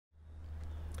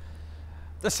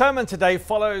The sermon today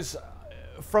follows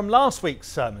from last week's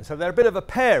sermon, so they're a bit of a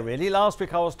pair really. Last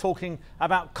week I was talking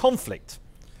about conflict,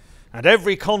 and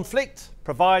every conflict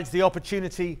provides the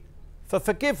opportunity for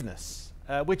forgiveness,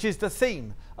 which is the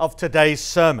theme of today's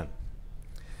sermon.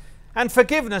 And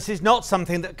forgiveness is not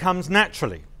something that comes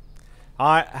naturally.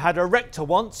 I had a rector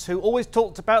once who always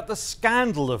talked about the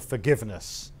scandal of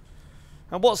forgiveness.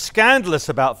 And what's scandalous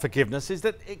about forgiveness is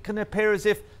that it can appear as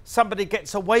if somebody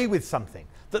gets away with something,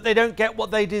 that they don't get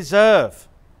what they deserve.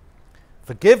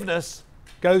 Forgiveness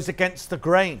goes against the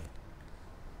grain.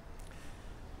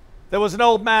 There was an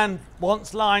old man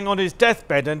once lying on his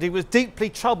deathbed, and he was deeply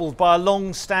troubled by a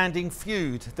long-standing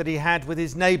feud that he had with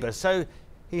his neighbour. So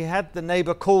he had the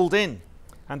neighbour called in,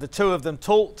 and the two of them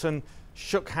talked and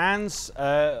shook hands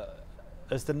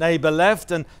as the neighbour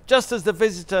left. And just as the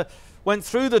visitor went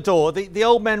through the door, the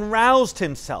old man roused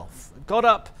himself, got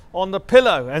up on the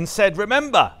pillow and said,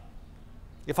 "Remember,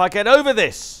 if I get over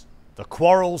this, the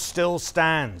quarrel still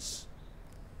stands."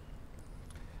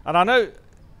 And I know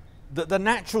that the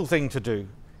natural thing to do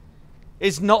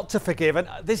is not to forgive. And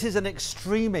this is an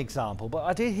extreme example, but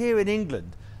I did hear in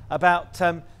England about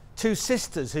two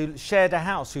sisters who shared a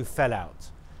house who fell out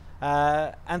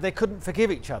and they couldn't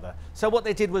forgive each other. So what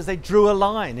they did was they drew a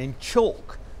line in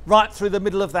chalk right through the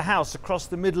middle of the house, across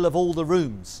the middle of all the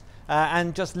rooms,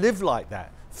 and just lived like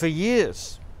that for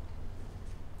years.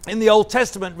 In the Old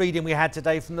Testament reading we had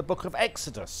today from the book of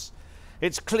Exodus,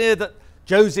 it's clear that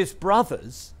Joseph's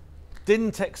brothers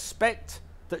didn't expect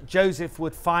that Joseph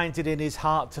would find it in his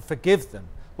heart to forgive them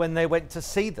when they went to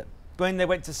see them, when they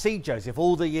went to see Joseph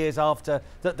all the years after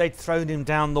that they'd thrown him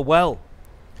down the well.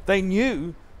 They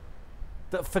knew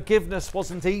that forgiveness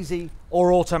wasn't easy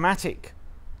or automatic.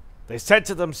 They said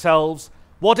to themselves,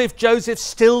 what if Joseph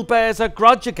still bears a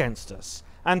grudge against us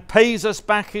and pays us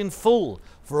back in full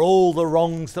for all the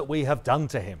wrongs that we have done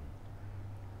to him?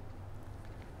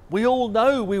 We all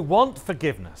know we want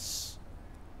forgiveness,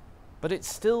 but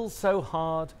it's still so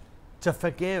hard to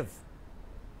forgive.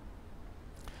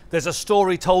 There's a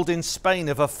story told in Spain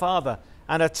of a father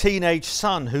and a teenage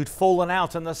son who'd fallen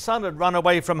out, and the son had run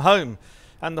away from home,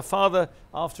 and the father,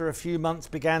 after a few months,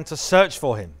 began to search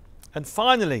for him. And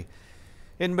finally,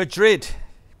 in Madrid,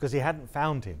 because he hadn't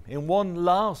found him, in one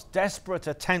last desperate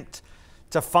attempt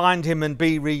to find him and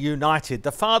be reunited,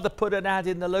 the father put an ad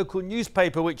in the local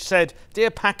newspaper which said, "Dear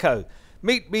Paco,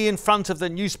 meet me in front of the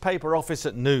newspaper office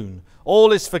at noon.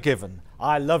 All is forgiven.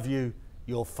 I love you,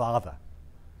 your father."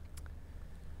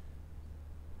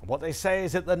 What they say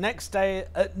is that the next day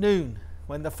at noon,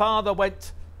 when the father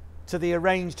went to the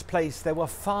arranged place, there were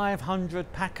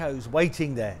 500 Pacos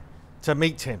waiting there to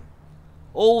meet him,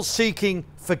 all seeking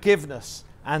forgiveness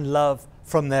and love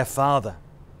from their father.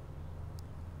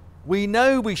 We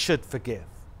know we should forgive,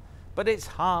 but it's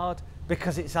hard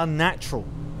because it's unnatural.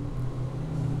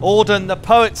 Auden the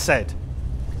poet said,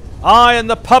 "I and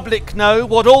the public know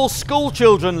what all school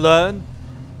children learn.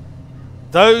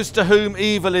 Those to whom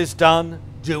evil is done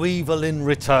do evil in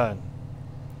return."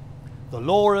 The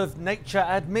law of nature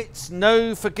admits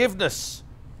no forgiveness.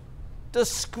 Do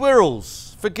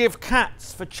squirrels forgive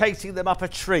cats for chasing them up a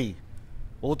tree?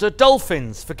 Or do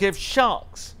dolphins forgive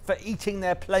sharks for eating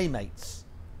their playmates?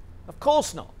 Of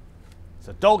course not. It's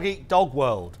a dog-eat-dog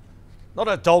world, not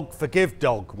a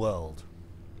dog-forgive-dog world.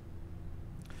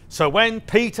 So when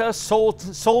Peter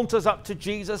saunters up to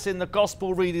Jesus in the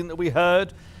gospel reading that we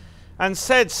heard and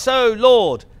said, "So,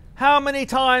 Lord, how many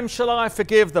times shall I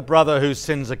forgive the brother who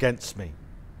sins against me?"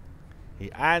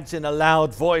 he adds in a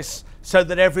loud voice so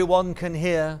that everyone can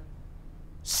hear,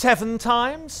 7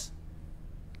 times?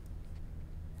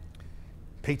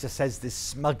 Peter says this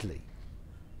smugly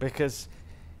because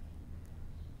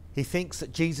he thinks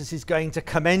that Jesus is going to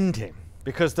commend him,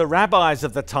 because the rabbis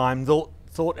of the time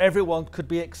thought everyone could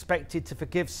be expected to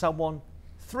forgive someone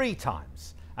 3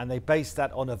 times. And they based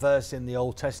that on a verse in the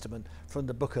Old Testament from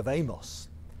the book of Amos.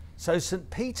 So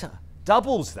St. Peter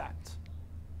doubles that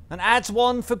and adds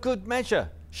 1 for good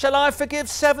measure. "Shall I forgive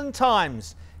 7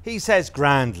 times?" he says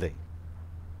grandly.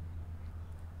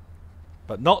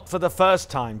 But not for the first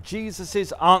time.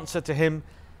 Jesus' answer to him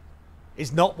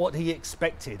is not what he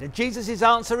expected. And Jesus'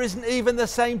 answer isn't even the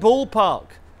same ballpark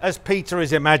as Peter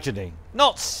is imagining.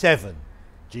 Not 7,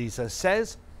 Jesus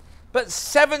says, but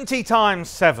 70 times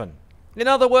 7. In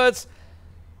other words,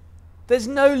 there's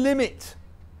no limit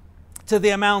to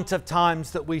the amount of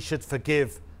times that we should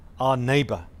forgive our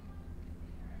neighbour.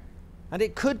 And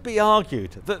it could be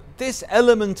argued that this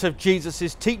element of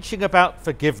Jesus' teaching about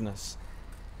forgiveness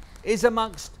is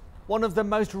amongst one of the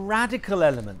most radical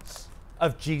elements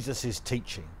of Jesus'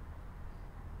 teaching.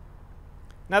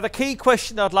 Now, the key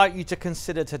question I'd like you to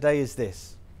consider today is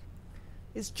this: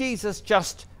 Is Jesus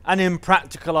just an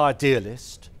impractical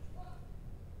idealist?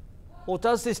 Or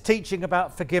does this teaching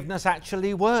about forgiveness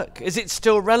actually work? Is it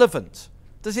still relevant?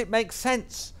 Does it make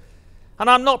sense? And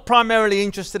I'm not primarily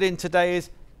interested in today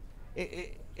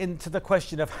into the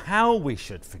question of how we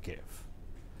should forgive.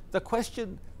 The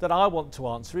question that I want to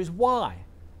answer is why?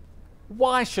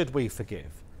 Why should we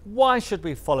forgive? Why should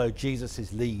we follow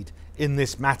Jesus' lead in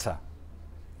this matter?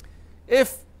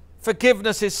 If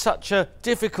forgiveness is such a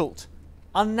difficult,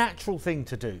 unnatural thing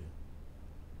to do,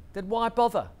 then why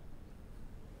bother?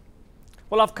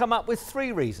 Well, I've come up with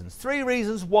three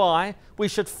reasons why we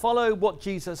should follow what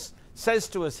Jesus says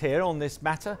to us here on this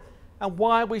matter and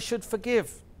why we should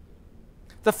forgive.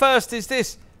 The first is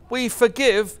this: we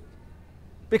forgive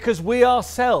because we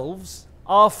ourselves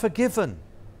are forgiven.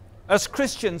 As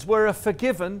Christians, we're a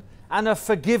forgiven and a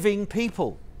forgiving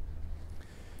people.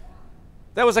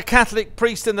 There was a Catholic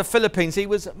priest in the Philippines. He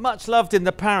was much loved in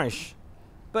the parish,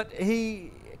 but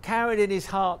he carried in his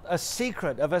heart a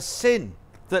secret of a sin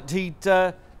that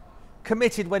he'd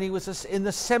committed when he was in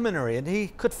the seminary, and he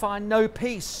could find no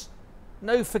peace,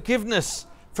 no forgiveness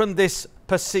from this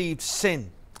perceived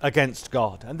sin against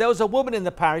God. And there was a woman in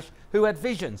the parish who had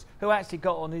visions, who actually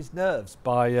got on his nerves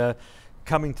by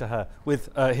coming to her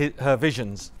with her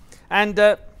visions. And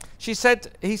he said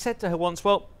to her once,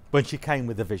 well, when she came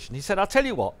with the vision, he said, I'll tell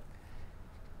you what,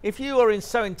 if you are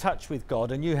so in touch with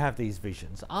God and you have these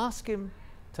visions, ask him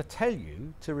to tell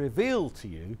you, to reveal to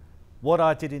you what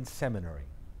I did in seminary.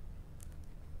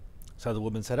 So the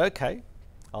woman said, okay,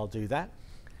 I'll do that.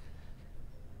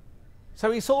 So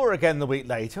he saw her again the week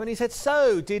later and he said,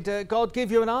 so did God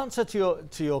give you an answer to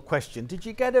your question? Did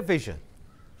you get a vision?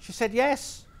 She said,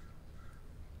 yes.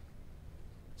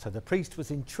 So the priest was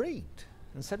intrigued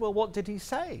and said, well, what did he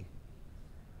say?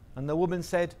 And the woman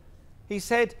said, he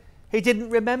said he didn't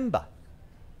remember.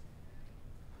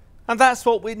 And that's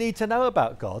what we need to know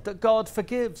about God, that God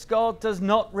forgives. God does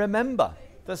not remember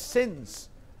the sins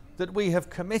that we have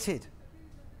committed.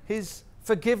 His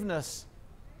forgiveness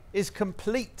is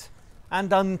complete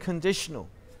and unconditional.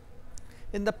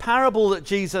 In the parable that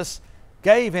Jesus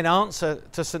gave in answer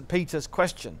to St. Peter's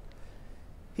question,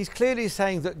 he's clearly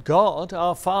saying that God,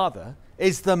 our Father,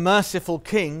 is the merciful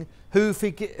King who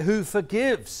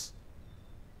forgives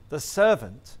the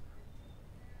servant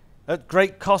at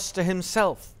great cost to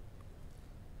himself,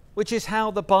 which is how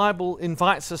the Bible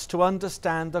invites us to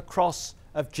understand the cross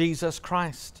of Jesus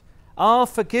Christ. Our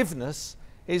forgiveness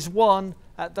is won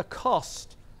at the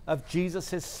cost of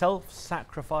Jesus'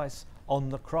 self-sacrifice on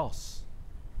the cross.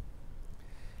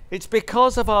 It's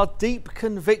because of our deep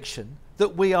conviction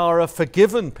that we are a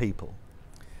forgiven people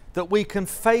that we can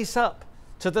face up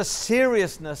to the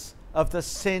seriousness of the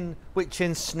sin which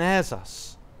ensnares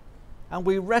us. And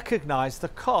we recognize the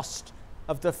cost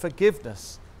of the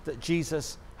forgiveness that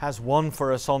Jesus has won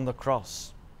for us on the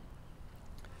cross.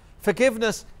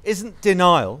 Forgiveness isn't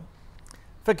denial.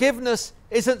 Forgiveness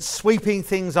isn't sweeping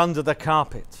things under the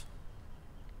carpet.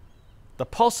 The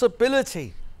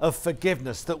possibility of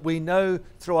forgiveness that we know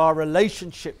through our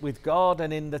relationship with God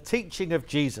and in the teaching of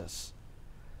Jesus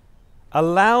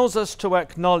allows us to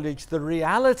acknowledge the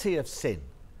reality of sin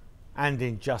and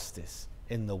injustice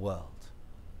in the world.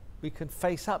 We can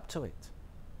face up to it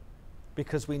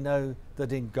because we know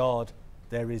that in God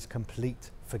there is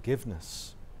complete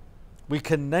forgiveness. We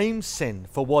can name sin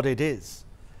for what it is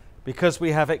because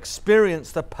we have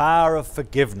experienced the power of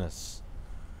forgiveness.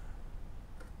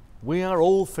 We are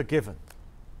all forgiven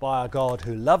by a God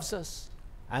who loves us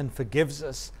and forgives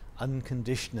us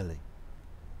unconditionally.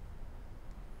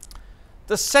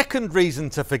 The second reason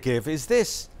to forgive is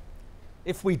this: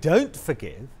 if we don't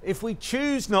forgive, if we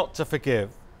choose not to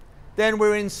forgive, then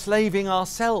we're enslaving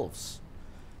ourselves.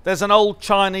 There's an old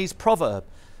Chinese proverb: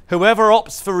 whoever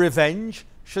opts for revenge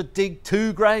should dig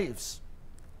 2 graves.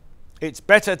 It's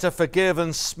better to forgive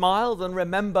and smile than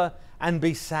remember and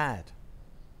be sad.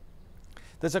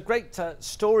 There's a great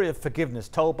story of forgiveness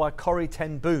told by Corrie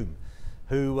ten Boom,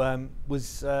 who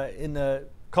was in a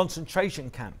concentration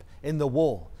camp in the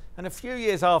war. And a few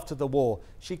years after the war,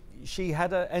 she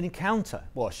had an encounter.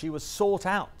 Well, she was sought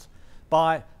out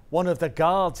by one of the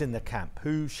guards in the camp,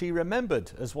 who she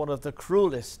remembered as one of the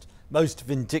cruelest, most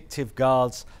vindictive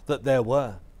guards that there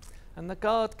were. And the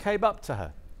guard came up to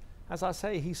her. As I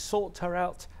say, he sought her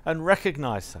out and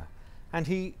recognized her. And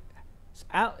he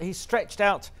stretched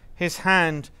out his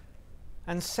hand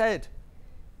and said,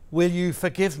 "Will you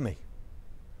forgive me?"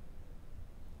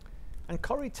 And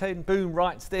Corrie ten Boom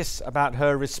writes this about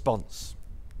her response: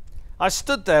 "I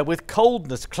stood there with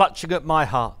coldness clutching at my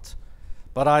heart,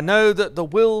 but I know that the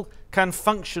will can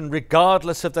function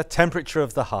regardless of the temperature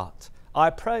of the heart. I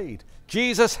prayed,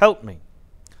 'Jesus, help me.'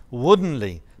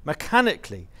 Woodenly,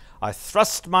 mechanically, I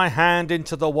thrust my hand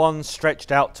into the one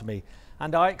stretched out to me,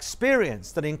 and I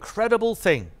experienced an incredible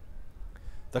thing.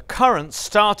 The current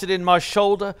started in my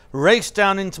shoulder, raced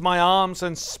down into my arms,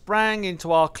 and sprang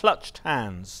into our clutched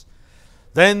hands.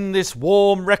 Then this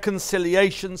warm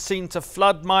reconciliation seemed to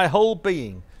flood my whole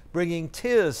being, bringing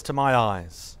tears to my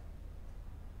eyes.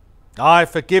 "I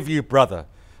forgive you, brother,"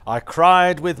 I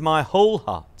cried with my whole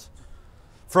heart.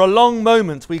 For a long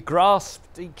moment we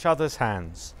grasped each other's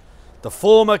hands, the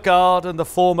former guard and the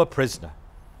former prisoner.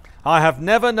 I have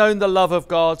never known the love of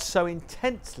God so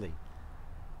intensely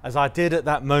as I did at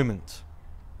that moment.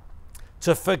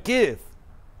 To forgive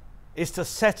is to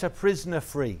set a prisoner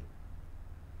free,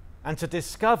 and to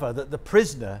discover that the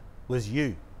prisoner was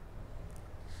you.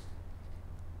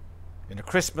 In A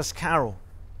Christmas Carol,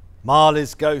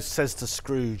 Marley's ghost says to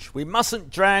Scrooge, "We mustn't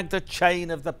drag the chain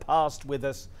of the past with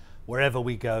us wherever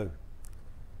we go."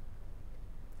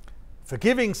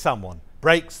 Forgiving someone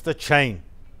breaks the chain.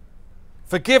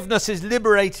 Forgiveness is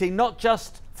liberating, not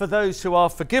just for those who are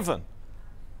forgiven,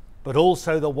 but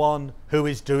also the one who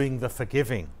is doing the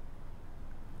forgiving.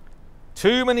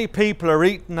 Too many people are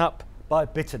eaten up by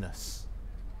bitterness.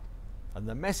 And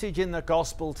the message in the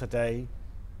gospel today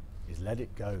is let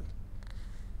it go.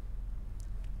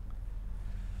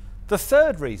 The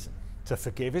third reason to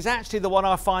forgive is actually the one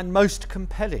I find most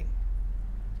compelling.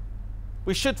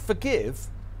 We should forgive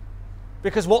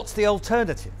because what's the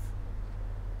alternative?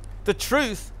 The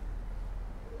truth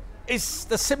is,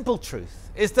 the simple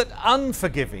truth is that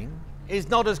unforgiving is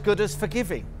not as good as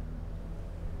forgiving.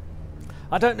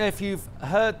 I don't know if you've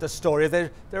heard the story.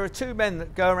 There are two men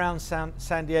that go around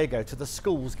San Diego to the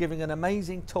schools giving an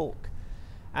amazing talk.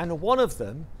 And one of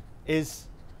them is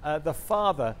the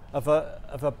father of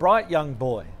a bright young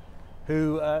boy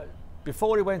who,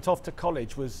 before he went off to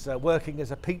college, was working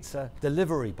as a pizza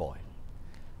delivery boy.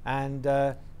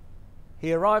 And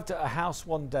he arrived at a house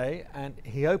one day and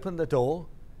he opened the door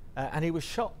and he was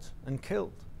shot and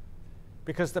killed.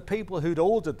 Because the people who'd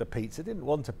ordered the pizza didn't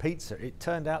want a pizza. It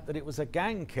turned out that it was a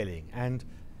gang killing, and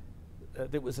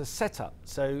it was a setup.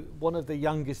 So one of the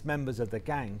youngest members of the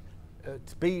gang,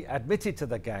 to be admitted to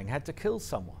the gang, had to kill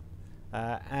someone.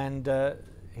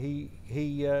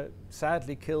 He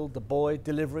sadly killed the boy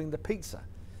delivering the pizza.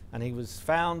 And he was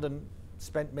found and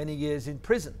spent many years in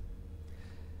prison.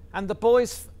 And the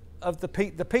boys of the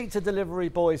pizza delivery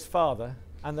boy's father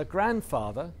and the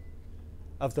grandfather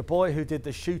of the boy who did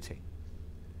the shooting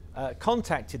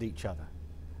contacted each other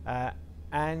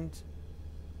and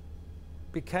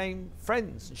became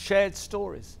friends, shared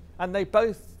stories, and they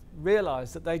both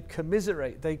realized that they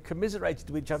commiserated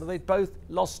with each other. They'd both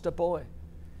lost a boy,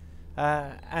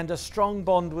 and a strong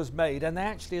bond was made. And they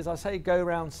actually, as I say, go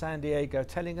around San Diego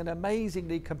telling an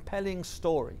amazingly compelling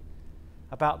story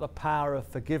about the power of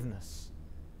forgiveness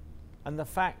and the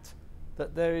fact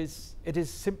that it is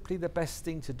simply the best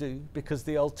thing to do because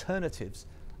the alternatives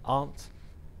aren't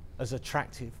as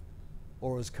attractive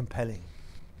or as compelling.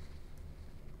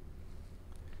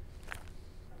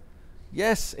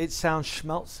 Yes, it sounds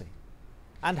schmaltzy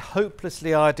and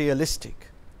hopelessly idealistic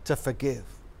to forgive.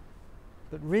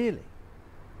 But really,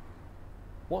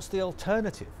 what's the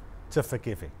alternative to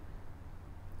forgiving?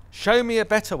 Show me a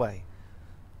better way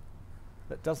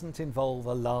that doesn't involve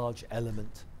a large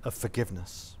element of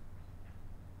forgiveness.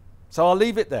 So I'll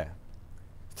leave it there.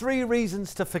 3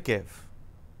 reasons to forgive.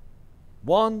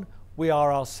 1, we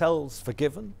are ourselves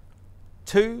forgiven.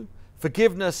 2,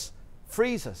 forgiveness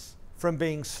frees us from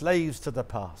being slaves to the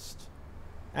past.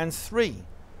 And 3,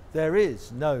 there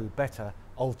is no better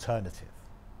alternative.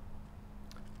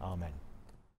 Amen.